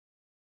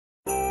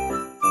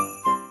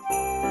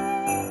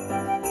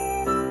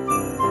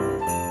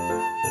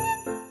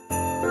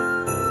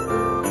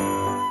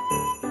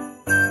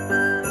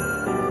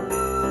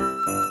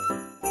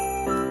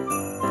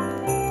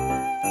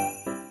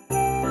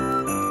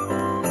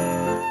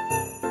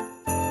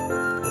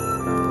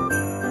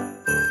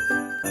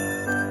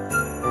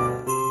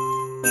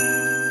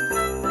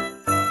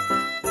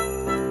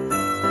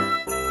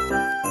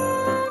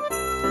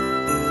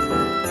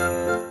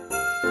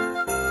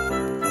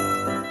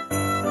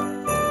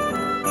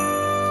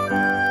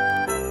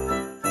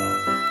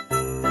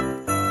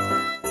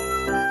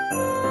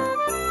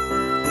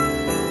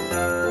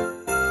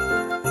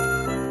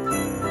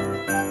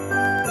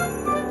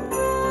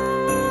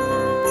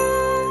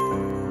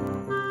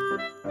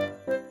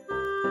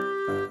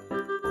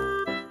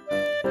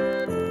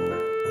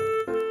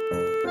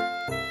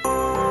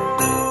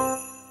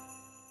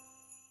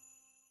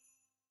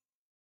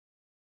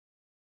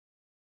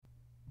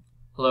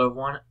Hello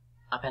everyone,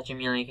 I'm Patrick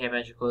Mealy,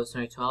 Patrick Close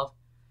 2012,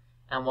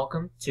 and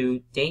welcome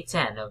to day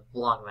 10 of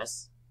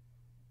Vlogmas.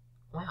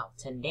 Wow,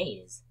 10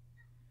 days.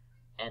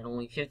 And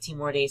only 15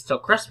 more days till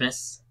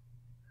Christmas.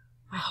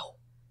 Wow.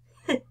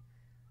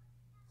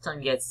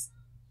 Time gets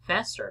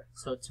faster,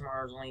 so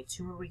tomorrow's only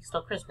 2 more weeks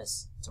till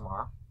Christmas.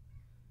 Tomorrow.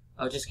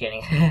 Oh, just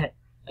kidding.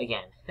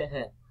 Again.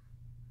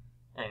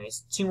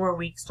 Anyways, 2 more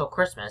weeks till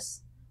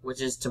Christmas,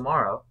 which is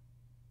tomorrow.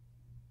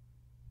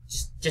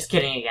 Just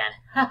kidding again.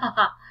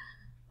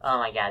 Oh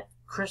my god.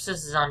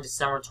 Christmas is on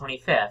December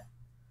 25th,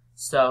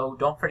 so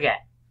don't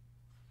forget.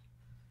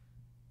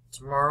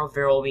 Tomorrow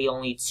there will be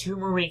only 2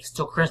 more weeks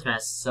till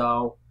Christmas,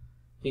 so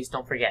please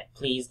don't forget.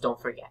 Please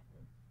don't forget.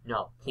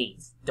 No,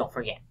 please don't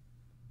forget.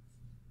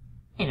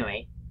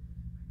 Anyway.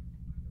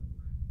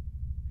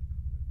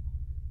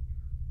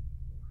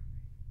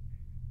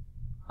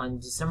 On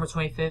December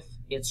 25th,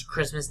 it's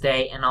Christmas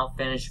Day, and I'll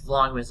finish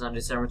Vlogmas on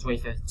December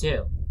 25th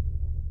too.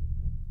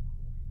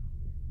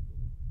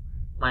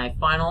 My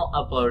final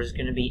upload is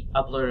going to be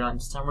uploaded on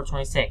December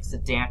 26th, the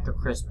day after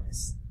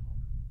Christmas.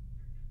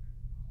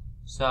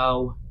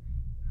 So,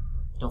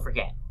 don't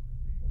forget.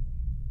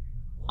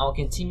 I'll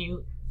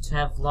continue to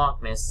have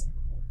Vlogmas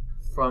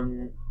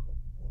from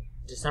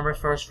December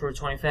 1st through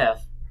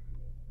 25th.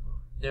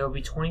 There will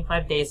be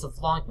 25 days of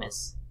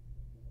Vlogmas.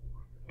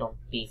 Don't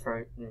be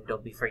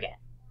forget.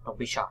 Don't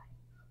be shy.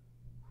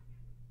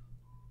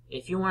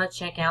 If you want to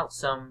check out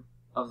some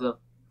of the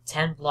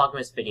 10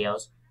 Vlogmas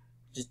videos,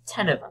 just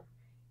 10 of them,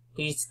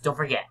 please don't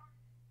forget.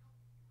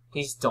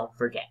 Please don't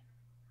forget.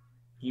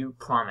 You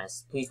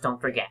promise. Please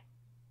don't forget.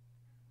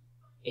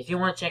 If you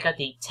want to check out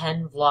the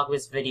 10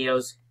 Vlogmas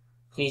videos,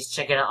 please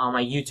check it out on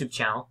my YouTube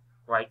channel,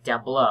 right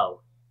down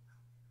below.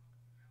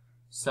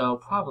 So,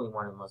 probably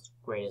one of the most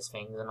greatest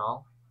things and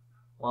all.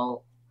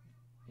 Well,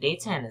 day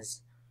 10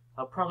 is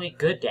a probably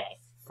good day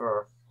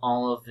for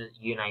all of the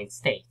United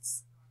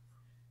States.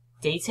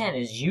 Day 10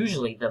 is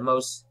usually the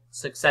most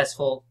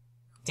successful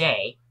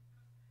day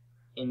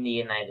in the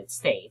United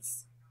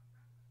States.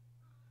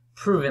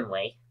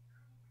 Provenly.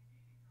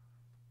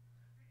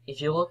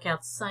 If you look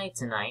outside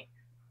tonight,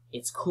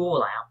 it's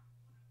cool out.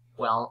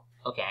 Well,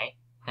 okay.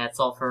 That's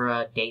all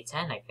for day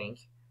 10, I think.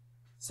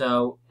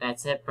 So,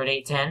 that's it for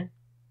day 10.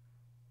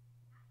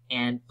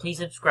 And please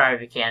subscribe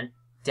if you can,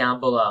 down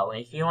below. And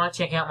if you want to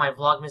check out my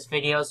Vlogmas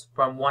videos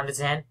from 1 to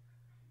 10,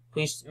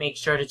 please make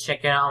sure to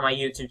check it out on my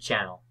YouTube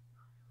channel.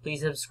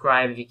 Please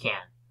subscribe if you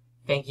can.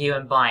 Thank you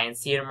and bye, and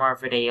see you tomorrow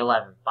for day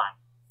 11. Bye.